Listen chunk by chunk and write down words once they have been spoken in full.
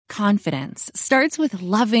Confidence starts with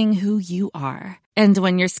loving who you are. And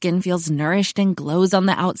when your skin feels nourished and glows on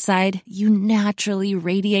the outside, you naturally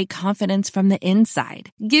radiate confidence from the inside.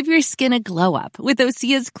 Give your skin a glow up with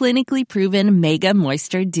Osea's clinically proven Mega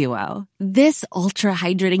Moisture Duo. This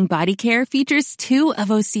ultra-hydrating body care features 2 of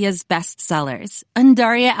Osea's best sellers,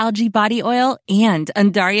 Undaria Algae Body Oil and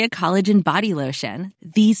Undaria Collagen Body Lotion.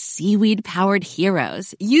 These seaweed-powered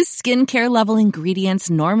heroes use skincare-level ingredients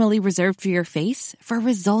normally reserved for your face for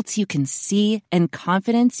results you can see and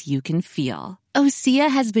confidence you can feel. Osea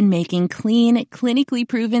has been making clean, clinically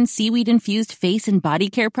proven seaweed-infused face and body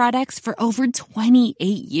care products for over 28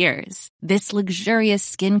 years. This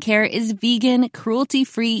luxurious skincare is vegan,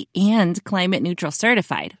 cruelty-free, and climate-neutral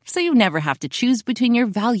certified, so you never have to choose between your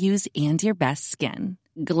values and your best skin.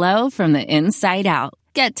 Glow from the inside out.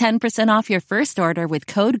 Get 10% off your first order with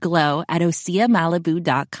code GLOW at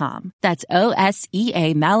OseaMalibu.com. That's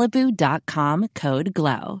OSEA Malibu.com, code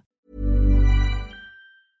GLOW.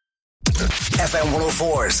 FM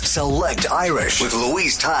 104's Select Irish with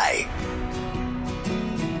Louise Ty.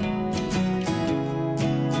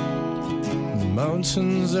 The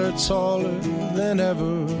mountains are taller than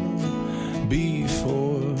ever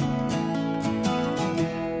before.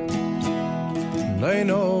 And I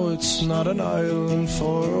know it's not an island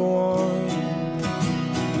for one.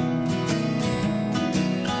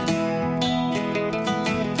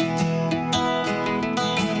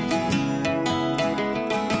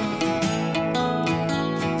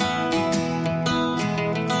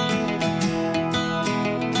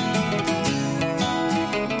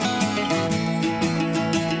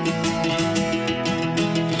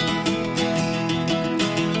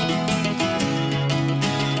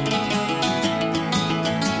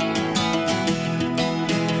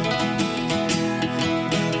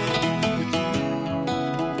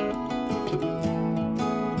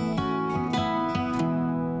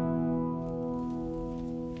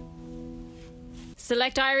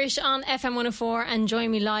 Select Irish on FM 104, and join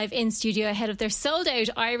me live in studio ahead of their sold-out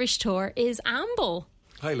Irish tour is Amble.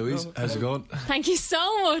 Hi Louise, how's it going? Thank you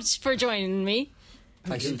so much for joining me.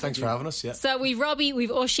 Thanks for having us. Yeah. So we've Robbie, we've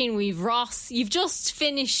Oisín, we've Ross. You've just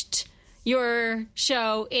finished your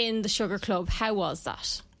show in the Sugar Club. How was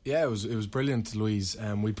that? Yeah, it was brilliant, Louise.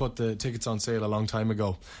 We put the tickets on sale a long time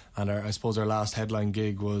ago, and I suppose our last headline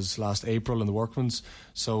gig was last April in the Workman's,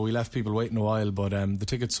 so we left people waiting a while, but the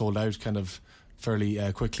tickets sold out kind of fairly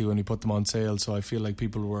quickly when we put them on sale, so I feel like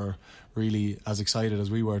people were really as excited as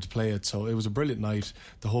we were to play it. So it was a brilliant night.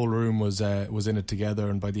 The whole room was in it together,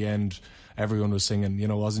 and by the end everyone was singing. You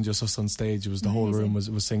know, it wasn't just us on stage, it was the whole room was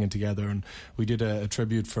singing together. And we did a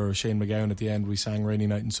tribute for Shane MacGowan at the end. We sang Rainy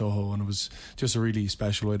Night in Soho, and it was just a really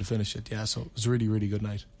special way to finish it. Yeah, so it was a really, really good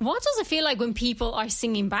night. What does it feel like when people are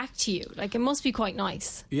singing back to you? Like, it must be quite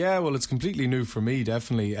nice. Yeah, well, it's completely new for me,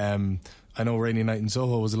 definitely. I know Rainy Night in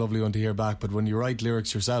Soho was a lovely one to hear back, but when you write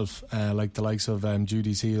lyrics yourself, like the likes of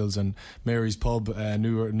Judy's Heels and Mary's Pub,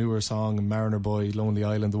 newer song, and Mariner Boy, Lonely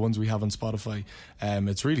Island, the ones we have on Spotify,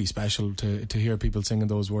 it's really special to hear people singing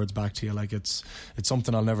those words back to you. Like, it's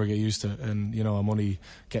something I'll never get used to, and you know, I'm only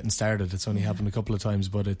getting started. It's only happened a couple of times,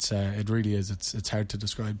 but it really is. It's hard to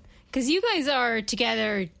describe. Because you guys are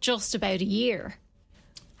together just about a year.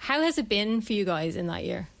 How has it been for you guys in that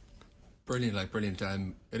year? Brilliant.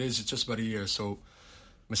 It's just about a year. So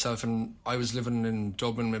myself and I was living in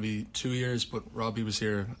Dublin maybe 2 years, but Robbie was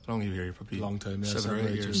here. How long were you here? Probably long time, yeah, 7 or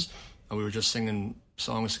 8 years. And we were just singing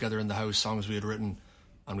songs together in the house, songs we had written,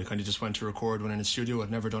 and we kind of just went to record when in the studio.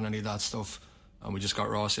 I'd never done any of that stuff, and we just got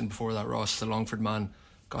Ross in before that. Ross, the Longford man,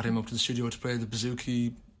 got him up to the studio to play the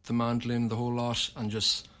bouzouki, the mandolin, the whole lot, and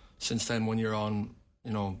just since then, 1 year on,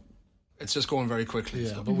 you know, it's just going very quickly.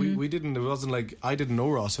 Yeah, so. but we didn't, it wasn't like, I didn't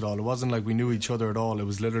know Ross at all. It wasn't like we knew each other at all. It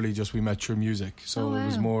was literally just we met through music. So It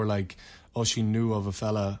was more like Oisín knew of a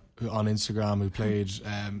fella on Instagram who played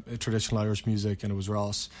traditional Irish music, and it was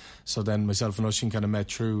Ross. So then myself and Oisín kind of met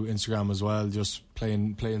through Instagram as well, just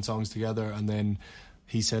playing songs together, and then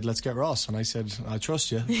he said, let's get Ross, and I said, I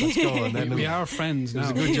trust you, let's go. And then we are friends now.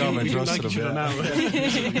 It was a good job I trusted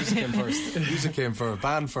him. Music came first. Music came first.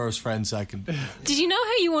 Band first, friend second. Did you know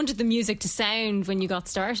how you wanted the music to sound when you got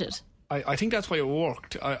started? I think that's why it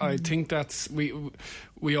worked. I think that's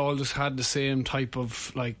we all just had the same type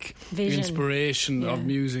of like vision, inspiration of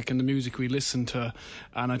music and the music we listened to,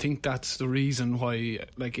 and I think that's the reason why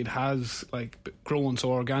like it has like grown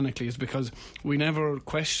so organically, is because we never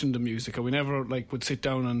questioned the music, or we never like would sit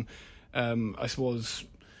down and I suppose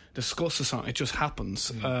discuss a song. It just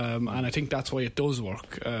happens, and I think that's why it does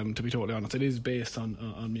work, to be totally honest. It is based on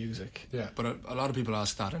music. Yeah, but a lot of people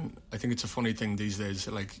ask that, and I think it's a funny thing these days.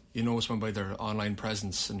 Like, you know someone by their online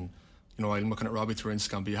presence, and you I'm looking at Robbie through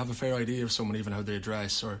Instagram, but you have a fair idea of someone, even how they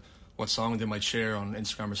dress or what song they might share on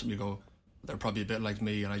Instagram or something. You go, they're probably a bit like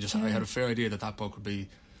me, and I had a fair idea that book would be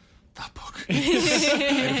that book. I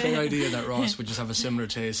had a fair idea that Ross would just have a similar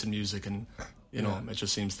taste in music, and it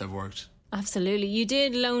just seems to have worked. Absolutely. You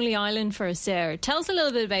did Lonely Island for us there. Tell us a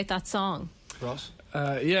little bit about that song, Ross.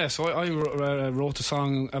 So I wrote a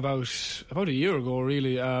song about a year ago.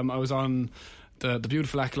 Really, I was on the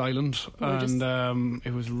beautiful Achill Island, and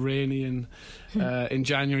it was rainy in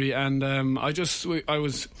January, and I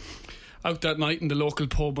was out that night in the local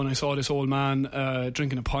pub when I saw this old man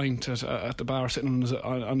drinking a pint at the bar, sitting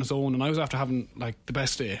on his own, and I was after having like the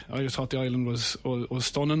best day. I just thought the island was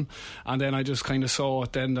stunning, and then I just kind of saw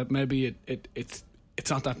it then that maybe it's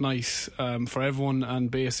not that nice for everyone,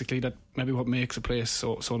 and basically that maybe what makes a place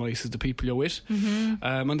so nice is the people you're with.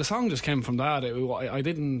 And the song just came from that. I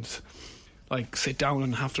didn't like sit down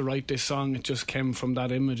and have to write this song. It just came from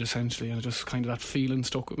that image essentially, and it just kind of that feeling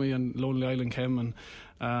stuck with me, and Lonely Island came, and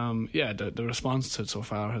the response to it so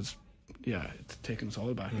far has it's taken us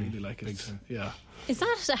all back really. Like it's Is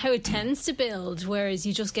that how it tends to build, whereas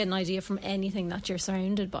you just get an idea from anything that you're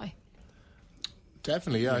surrounded by?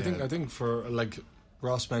 Definitely, I think for like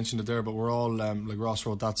Ross mentioned it there, but we're all like Ross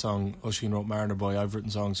wrote that song, Oisín wrote Mariner Boy, I've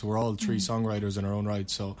written songs, so we're all three songwriters in our own right.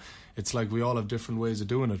 So it's like we all have different ways of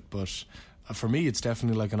doing it, but for me it's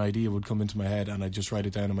definitely like an idea would come into my head and I just write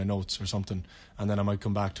it down in my notes or something, and then I might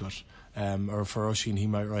come back to it. Or for Oisín, he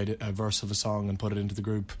might write a verse of a song and put it into the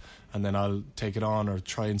group, and then I'll take it on or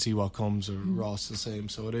try and see what comes, or Ross the same.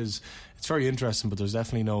 So it's very interesting, but there's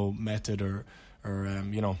definitely no method or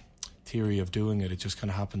theory of doing it. It just kind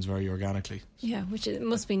of happens very organically. Yeah, which it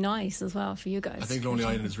must be nice as well for you guys. I think Lonely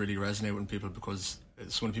Island is really resonating with people because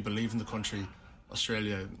it's when people leaving the country,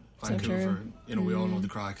 Australia, Vancouver, we all know the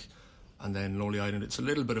crack, and then Lonely Island, it's a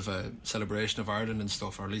little bit of a celebration of Ireland and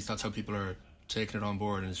stuff, or at least that's how people are taking it on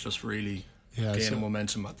board, and it's just really gaining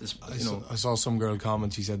momentum at this. I saw some girl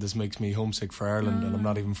comment. She said, "This makes me homesick for Ireland," and I'm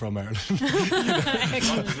not even from Ireland.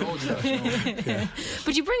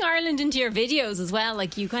 But you bring Ireland into your videos as well.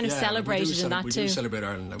 Like you kind of celebrate it in that too. We do celebrate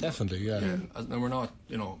Ireland, definitely. And we're not,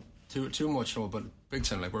 too much, but big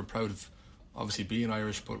time. Like we're proud of obviously being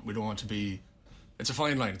Irish, but we don't want to be. It's a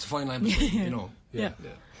fine line. It's a fine line between,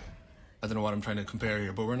 I don't know what I'm trying to compare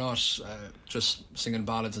here, but we're not just singing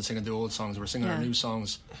ballads and singing the old songs. We're singing our new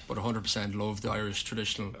songs, but 100% love the Irish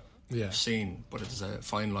traditional scene, but it's a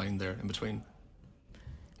fine line there in between.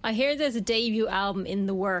 I hear there's a debut album in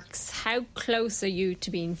the works. How close are you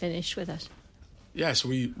to being finished with it? Yeah, so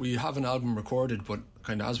we have an album recorded, but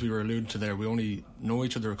kind of as we were alluding to there, we only know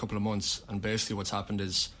each other a couple of months, and basically what's happened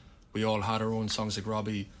is we all had our own songs. Like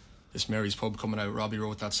Robbie, this Mary's Pub coming out, Robbie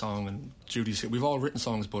wrote that song, and Judy's, we've all written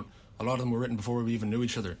songs, but a lot of them were written before we even knew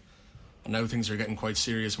each other. And now things are getting quite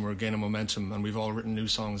serious and we're gaining momentum, and we've all written new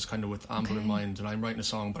songs kind of with Amble in mind. And I'm writing a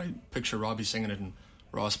song, but I picture Robbie singing it and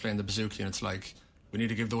Ross playing the bouzouki, and it's like we need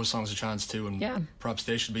to give those songs a chance too, and perhaps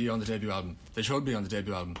they should be on the debut album. They should be on the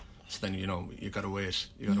debut album. So then you gotta wait.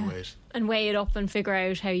 Wait and weigh it up and figure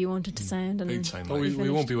out how you want it to sound. And big time. We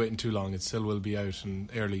won't be waiting too long. It still will be out in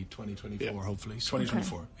early 2024, hopefully.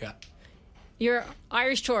 2024. Yeah. Your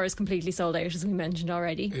Irish tour is completely sold out, as we mentioned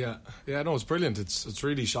already. Yeah, no, it's brilliant. It's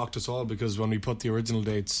really shocked us all, because when we put the original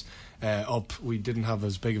dates up, we didn't have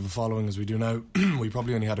as big of a following as we do now. We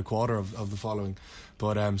probably only had a quarter of the following.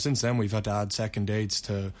 But since then, we've had to add second dates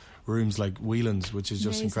to rooms like Whelan's, which is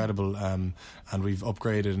just incredible. And we've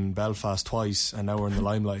upgraded in Belfast twice, and now we're in the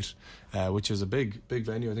Limelight, which is a big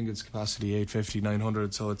venue. I think it's capacity 850,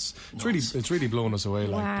 900. So it's really blown us away.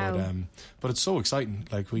 Wow. But it's so exciting.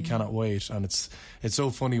 Like we cannot wait, and it's so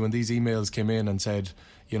funny when these emails came in and said,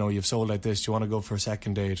 you've sold out this, do you want to go for a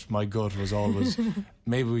second date? My gut was always,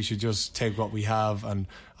 maybe we should just take what we have, and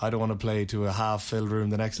I don't want to play to a half-filled room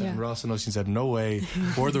the next time. Ross and Oisín said, no way,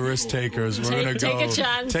 we're the risk takers, we're going to go. Take a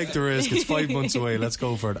chance. Take the risk, it's 5 months away, let's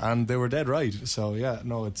go for it. And they were dead right. So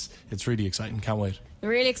it's really exciting, can't wait.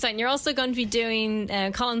 Really exciting. You're also going to be doing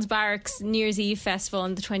Collins Barracks New Year's Eve Festival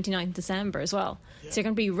on the 29th December as well. So you're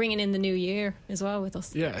going to be ringing in the new year as well with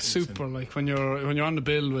us. Yeah, super. Like when you're on the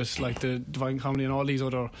bill with like the Divine Comedy and all these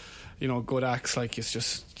other, good acts, like it's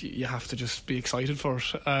just, you have to just be excited for it.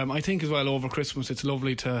 I think as well over Christmas it's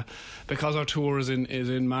lovely to, because our tour is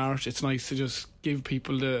in March, it's nice to just give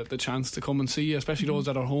people the chance to come and see, especially those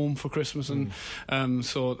that are home for Christmas. And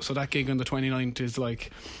so that gig on the 29th is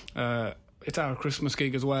like it's our Christmas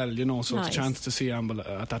gig as well, you know, so Nice. it's a chance to see Amble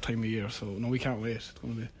at that time of year. So no, we can't wait. It's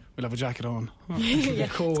going to be. We'll have a jacket on. Yeah,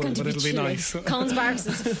 Cold, it's going to but it'll be chilly. nice. Collins Barracks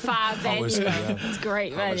is a fab venue. It's a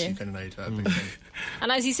great venue. Kind of night, big thing.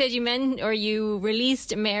 And as you said, you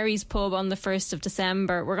released Mary's Pub on the 1st of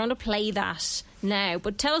December. We're going to play that now,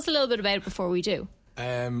 but tell us a little bit about it before we do.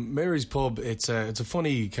 Mary's Pub, it's a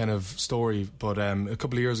funny kind of story, but a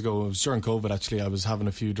couple of years ago, it was during COVID actually, I was having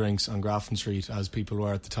a few drinks on Grafton Street, as people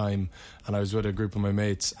were at the time, and I was with a group of my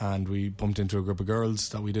mates, and we bumped into a group of girls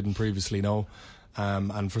that we didn't previously know,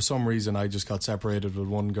 and for some reason I just got separated with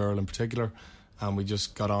one girl in particular, and we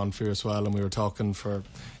just got on fierce well, and we were talking for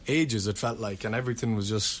ages, it felt like, and everything was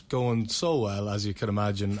just going so well, as you could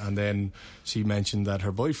imagine. And then she mentioned that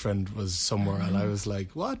her boyfriend was somewhere, and I was like,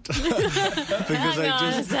 what? Because Hang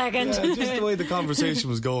on a second. just the way the conversation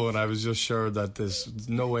was going, I was just sure that there's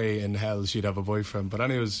no way in hell she'd have a boyfriend. But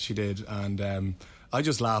anyways, she did, and I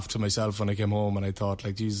just laughed to myself when I came home, and I thought,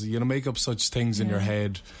 like, geez, you know, make up such things in your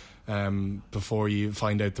head before you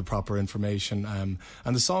find out the proper information, and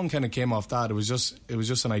the song kind of came off that. It was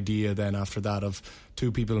just an idea then after that of two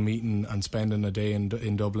people meeting and spending a day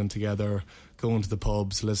in Dublin together, going to the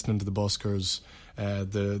pubs, listening to the buskers,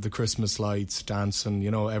 the Christmas lights, dancing, you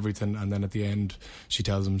know, everything. And then at the end she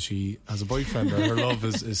tells him she has a boyfriend, or her love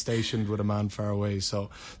is stationed with a man far away.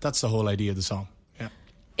 So that's the whole idea of the song. Yeah.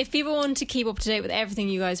 If people want to keep up to date with everything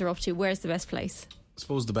you guys are up to, where's the best place? I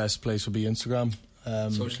suppose the best place would be Instagram.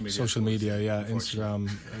 Social media, yeah, Instagram,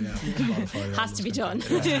 Spotify, Has to be done.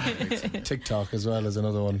 TikTok as well as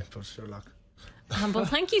another one. But sure luck. Amble,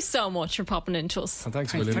 thank you so much for popping into us. And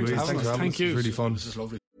thanks, Thanks William. for having us. Thank you. It's really fun. This is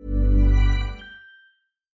lovely.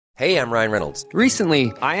 Hey, I'm Ryan Reynolds.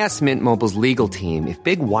 Recently, I asked Mint Mobile's legal team if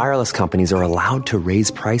big wireless companies are allowed to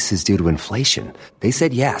raise prices due to inflation. They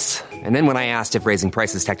said yes. And then when I asked if raising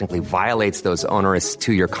prices technically violates those onerous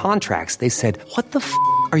 2-year contracts, they said, "What the f***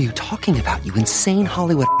 are you talking about, you insane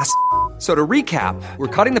Hollywood ass?" So to recap, we're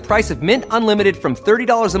cutting the price of Mint Unlimited from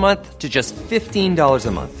 $30 a month to just $15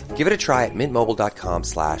 a month. Give it a try at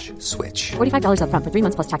mintmobile.com/switch. $45 up front for 3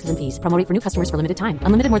 months plus taxes and fees. Promo rate for new customers for limited time.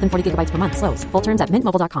 Unlimited more than 40 gigabytes per month. Slows full terms at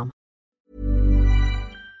mintmobile.com.